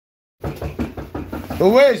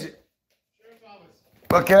Who is it?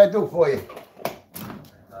 What can I do for you?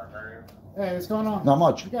 Hey, what's going on? Not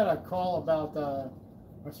much. We got a call about a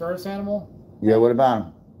service animal. Yeah, what about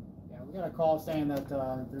him? Yeah, we got a call saying that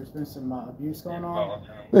there's been some abuse going on.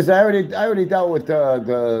 Listen, I already dealt with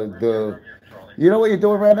the. You know what you're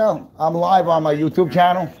doing right now? I'm live on my YouTube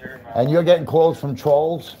channel, and you're getting calls from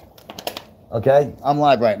trolls. Okay, I'm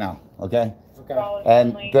live right now. Okay. Okay.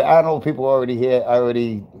 And the animal people are already here. I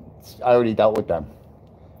already dealt with them.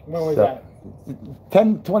 When was that?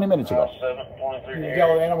 10, 20 minutes ago. You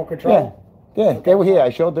dealt with animal control? Yeah, they were here. I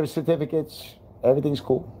showed their certificates. Everything's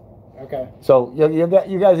cool. Okay. So you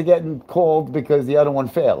guys are getting called because the other one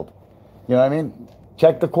failed. You know what I mean?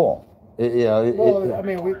 Check the call. I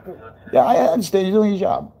mean, yeah, I understand you're doing your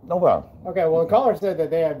job. No problem. Okay, well, the caller said that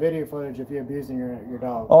they have video footage of you abusing your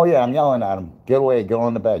dog. Oh yeah, I'm yelling at him. Get away, go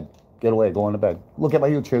on the bed. Get away, go on the bed. Look at my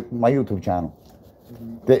YouTube channel.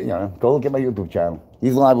 Go look at my YouTube channel.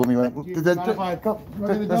 He's live with me right now.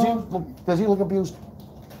 Does he look abused?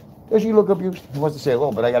 Does he look abused? He wants to say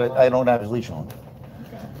hello, but I don't have his leash on.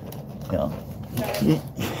 Okay.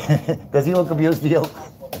 Does he look abused to you?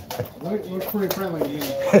 Looks pretty friendly to me.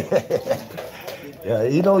 Yeah,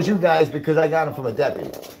 he knows you guys because I got him from a deputy.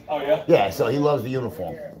 Oh yeah? Yeah, so he loves the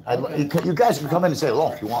uniform. You guys can come in and say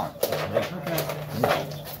hello if you want.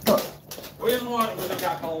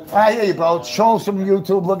 I hear you, bro. Show some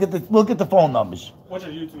YouTube. Look at the phone numbers. What's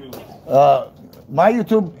your YouTube? My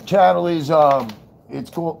YouTube channel is it's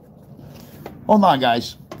called. Hold on,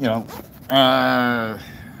 guys. I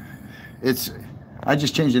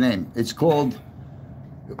just changed the name. It's called.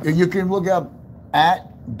 You can look up at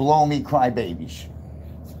Blow Me Crybabies.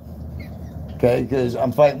 Okay, because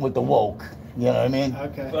I'm fighting with the woke. You know what I mean?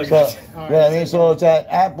 Okay. So, I mean, so it's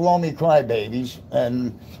at Blow Me Crybabies,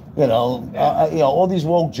 and all these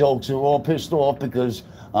woke jokes are all pissed off because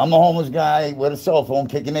I'm a homeless guy with a cell phone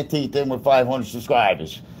kicking their teeth in with 500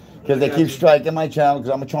 subscribers because they keep striking my channel because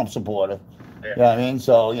I'm a Trump supporter. You know what I mean?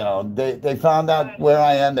 So they found out where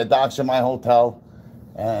I am. They're doxing my hotel,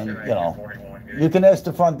 and you can ask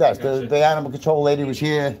the front desk. The animal control lady was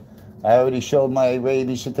here. I already showed my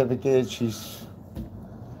rabies certificate.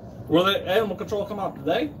 Will the animal control come out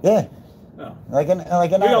today? Yeah. No. Like an hour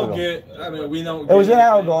ago. We don't. It was an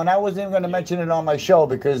hour ago, and I wasn't even going to mention it on my show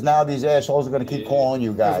because now these assholes are going to keep calling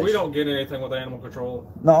you guys. We don't get anything with animal control.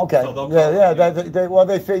 No, okay. So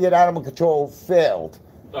they figured animal control failed.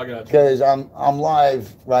 I got you. Because I'm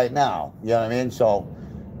live right now. You know what I mean? So,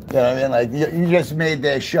 you know what I mean? Like you just made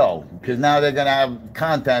their show because now they're going to have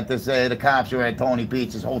content to say the cops are at Tony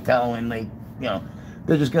Pete's hotel and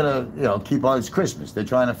they're just going to keep on. It's Christmas. They're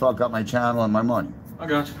trying to fuck up my channel and my money. I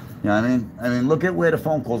got you. You know what I mean? I mean, look at where the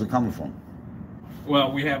phone calls are coming from.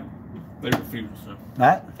 Well, they refused. So.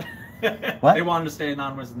 What? What? They wanted to stay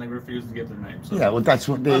anonymous and they refused to give their name. So. Yeah, well, that's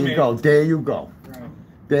what. There you go. There you go. Right.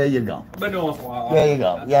 There you go. Been doing it for a while. There you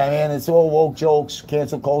go. Yeah, man, it's all woke jokes,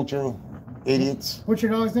 cancel culture, idiots. What's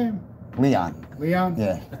your dog's name? Leon. Leon?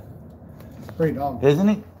 Yeah. Great dog. Isn't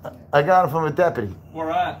he? I got him from a deputy.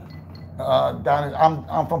 Where at?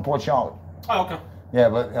 I'm from Port Charlotte. Oh, okay. Yeah,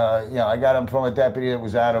 but I got him from a deputy that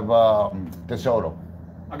was out of DeSoto.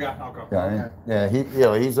 Okay. Yeah,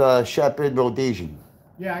 he's a Shepherd Rhodesian.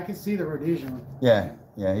 Yeah, I can see the Rhodesian. Yeah,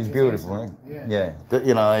 he's beautiful, right? Yeah.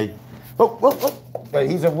 But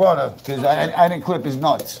he's a runner because I didn't clip his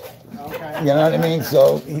nuts. Okay. You know what I mean?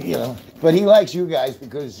 So but he likes you guys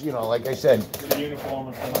because like I said. The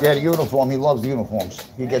uniform. Yeah, the uniform. He loves the uniforms.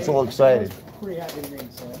 He gets all excited. Pretty happy to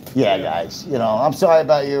meet, so. Yeah, guys. I'm sorry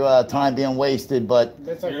about your time being wasted, but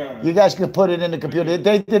you guys can put it in the computer.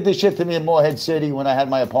 They did this shit to me in Morehead City when I had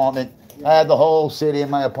my apartment. Yeah. I had the whole city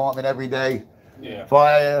in my apartment every day. Yeah.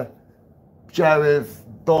 Fire, sheriff,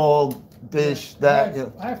 dog, this, that.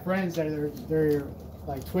 I have friends that they're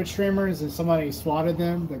like Twitch streamers, and somebody swatted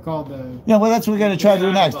them. They called the. Yeah, well, that's what we're gonna try to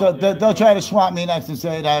do next. They'll try to swat me next and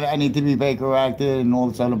say that I need to be Baker acted and all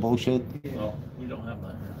this other bullshit. Well, we don't have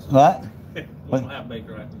that. What? We don't have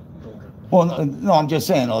Baker acted. Well, no, I'm just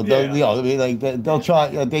saying. They'll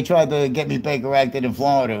try. They tried to get me Baker acted in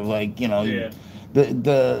Florida.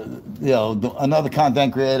 Another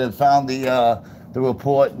content creator found the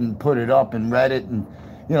report and put it up and read it, and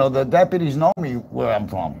the deputies know me where I'm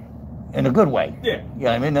from, in a good way. Yeah. You know what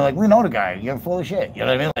I mean? They're like, we know the guy. You're full of shit. You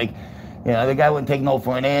know what I mean? Like, the guy wouldn't take no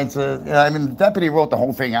for an answer. The deputy wrote the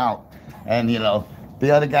whole thing out, and the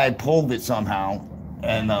other guy pulled it somehow,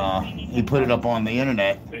 and he put it up on the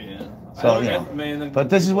internet. Yeah. So but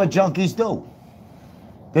this is what junkies do.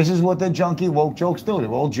 This is what the junkie woke jokes do. They're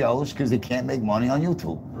all jealous because they can't make money on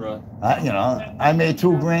YouTube. Right. I made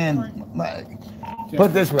 $2 grand.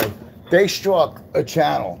 Put it this way, They struck a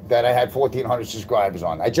channel that I had 1,400 subscribers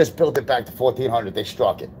on. I just built it back to 1,400. They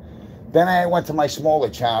struck it. Then I went to my smaller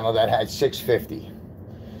channel that had 650,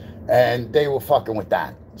 and they were fucking with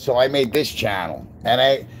that. So I made this channel, and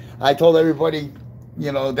I told everybody,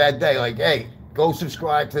 you know, that day, like, hey, go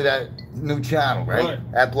subscribe to that new channel, right?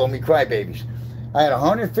 At Blow Me Crybabies. I had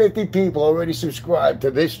 150 people already subscribed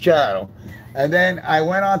to this channel, and then I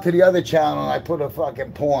went on to the other channel and I put a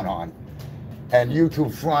fucking porn on, and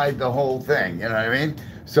YouTube fried the whole thing. You know what I mean?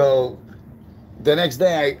 So the next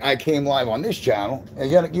day I came live on this channel, and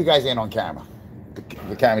you guys ain't on camera.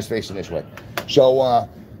 The camera's facing this way. So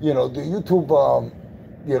you know, the YouTube,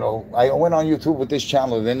 you know, I went on YouTube with this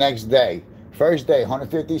channel the next day. First day,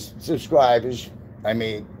 150 subscribers. I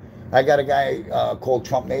mean, I got a guy called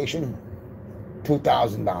Trump Nation,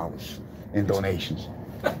 $2,000 in donations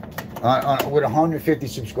with 150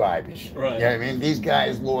 subscribers. Right. You know what I mean? These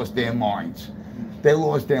guys lost their minds. They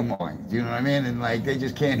lost their minds. You know what I mean? And like, they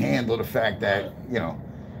just can't handle the fact that, you know,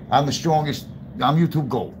 I'm the strongest. I'm YouTube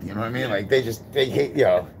Gold. You know what I mean? Like, they hate. You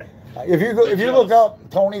know, if you look up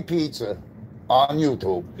Tony Pizza on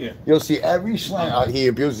YouTube, you'll see every slang. He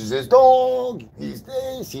abuses his dog. He's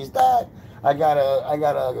this. He's that. I got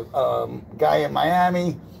a guy in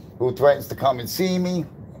Miami who threatens to come and see me,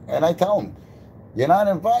 and I tell him, you're not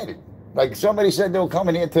invited. Like, somebody said they were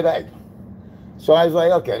coming here today. So I was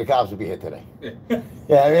like, okay, the cops will be here today.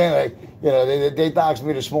 Yeah, I mean, like, you know, they doxed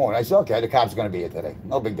me this morning. I said, okay, the cops are going to be here today.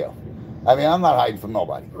 No big deal. I mean, I'm not hiding from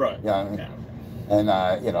nobody. Right. You know what I mean? Yeah.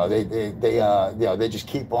 And, you know, you know, they just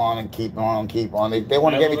keep on and keep on and keep on. They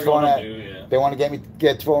want to get me thrown out. They want to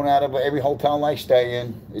get thrown out of every hotel I stay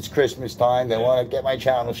in. It's Christmas time. They want to get my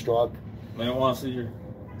channel struck. They don't want to see you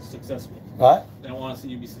successful. What? They don't want to see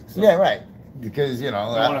you be successful. Yeah, right. Because, you know,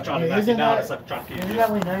 I want to try to back you down. It's like trying to isn't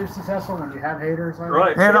that when you know you're successful, when you have haters?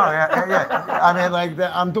 Right. Yeah, no, yeah. I mean, like,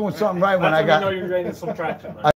 I'm doing something right when I got. You know you're gaining some traction. Right?